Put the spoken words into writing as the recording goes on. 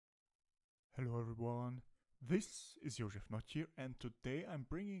Hello everyone, this is Josef Not here, and today I'm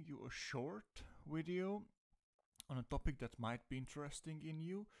bringing you a short video on a topic that might be interesting in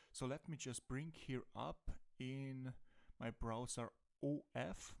you. So let me just bring here up in my browser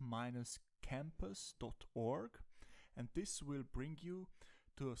of-campus.org, and this will bring you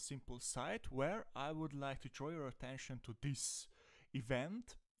to a simple site where I would like to draw your attention to this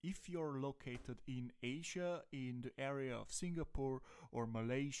event. If you're located in Asia, in the area of Singapore or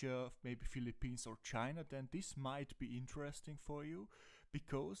Malaysia, maybe Philippines or China, then this might be interesting for you,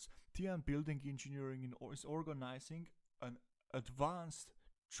 because Tian Building Engineering is organizing an advanced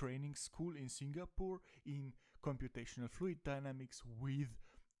training school in Singapore in computational fluid dynamics with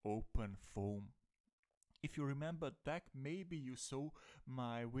OpenFOAM. If you remember that, maybe you saw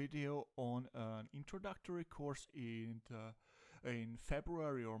my video on an introductory course in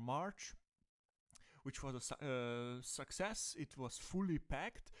February or March, which was a success. It was fully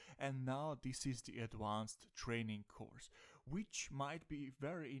packed, and now this is the advanced training course, which might be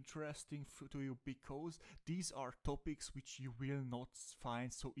very interesting to you, because these are topics which you will not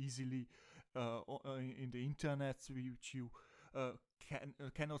find so easily in the internet, which you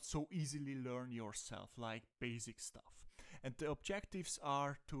cannot so easily learn yourself, like basic stuff. And the objectives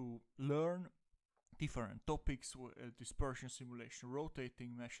are to learn different topics, dispersion simulation,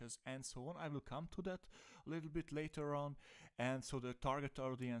 rotating meshes, and so on. I will come to that a little bit later on. And so the target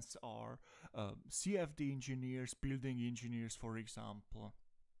audience are CFD engineers, building engineers, for example,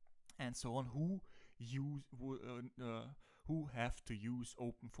 and so on, who have to use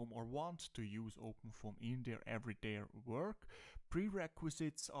OpenFOAM or want to use OpenFOAM in their everyday work.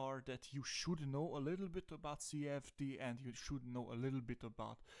 Prerequisites are that you should know a little bit about CFD, and you should know a little bit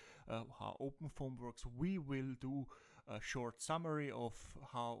about how OpenFOAM works. We will do a short summary of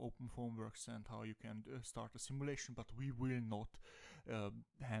how OpenFOAM works and how you can start a simulation, but we will not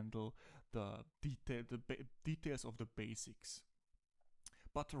handle the details of the basics,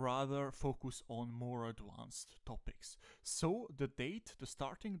 but rather focus on more advanced topics. So the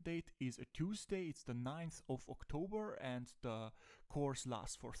starting date is a Tuesday. It's the 9th of October, and the course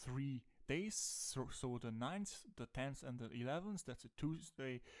lasts for 3 days. So the 9th, the 10th, and the 11th, that's a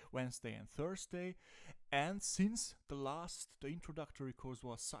Tuesday, Wednesday, and Thursday. And since the introductory course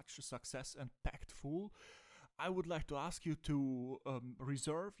was such a success and packed full, I would like to ask you to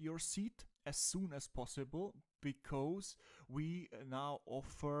reserve your seat as soon as possible, because we now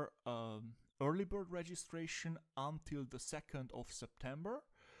offer early bird registration until the 2nd of September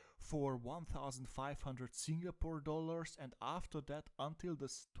for 1,500 Singapore dollars, and after that, until the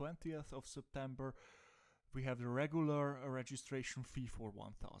 20th of September, we have the regular registration fee for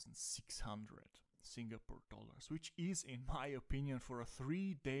 1,600 Singapore dollars, which is, in my opinion, for a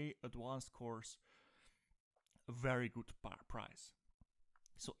 3-day advanced course, a very good price.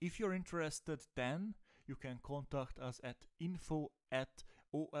 So if you're interested, then you can contact us at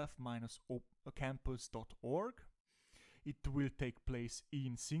info@of-campus.org. It will take place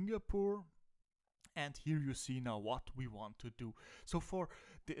in Singapore, and here you see now what we want to do. So for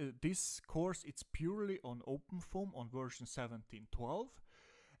this course, it's purely on OpenFOAM on version 17.12,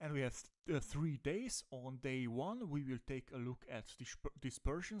 and we have 3 days. On day 1, we will take a look at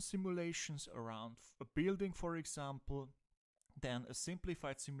dispersion simulations around a building, for example. Then a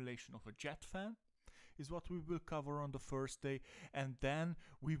simplified simulation of a jet fan is what we will cover on the first day, and then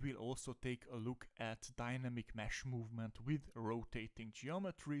we will also take a look at dynamic mesh movement with rotating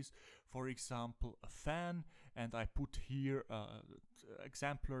geometries, for example a fan. And I put here an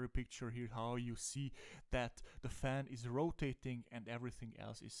exemplary picture here, how you see that the fan is rotating and everything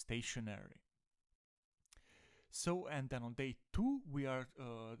else is stationary. So, and then on day 2, we are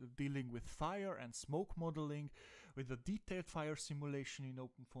dealing with fire and smoke modeling, with a detailed fire simulation in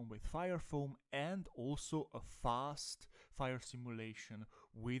OpenFOAM with FireFoam, and also a fast fire simulation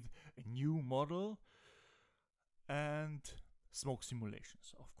with a new model, and smoke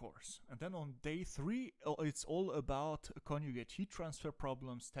simulations, of course. And then on day 3, it's all about conjugate heat transfer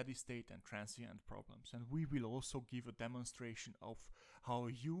problems, steady state and transient problems. And we will also give a demonstration of how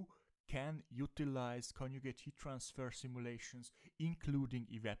you can utilize conjugate heat transfer simulations, including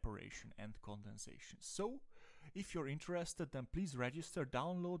evaporation and condensation. So if you're interested, then please register,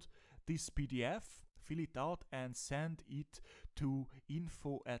 download this PDF, fill it out, and send it to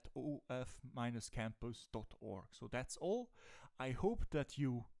info@of-campus.org. So that's all. I hope that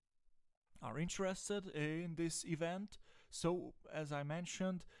you are interested in this event. So as I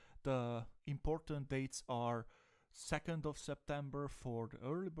mentioned, the important dates are 2nd of September for the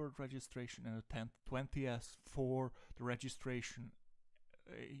early bird registration, and the 20th for the registration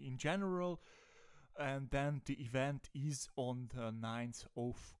in general. and then the event is on the 9th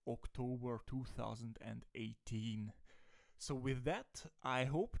of October 2018. So with that, I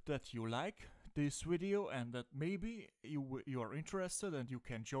hope that you like this video and that maybe you are interested and you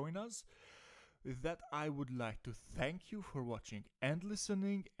can join us. With that, I would like to thank you for watching and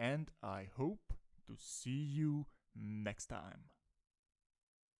listening, and I hope to see you next time.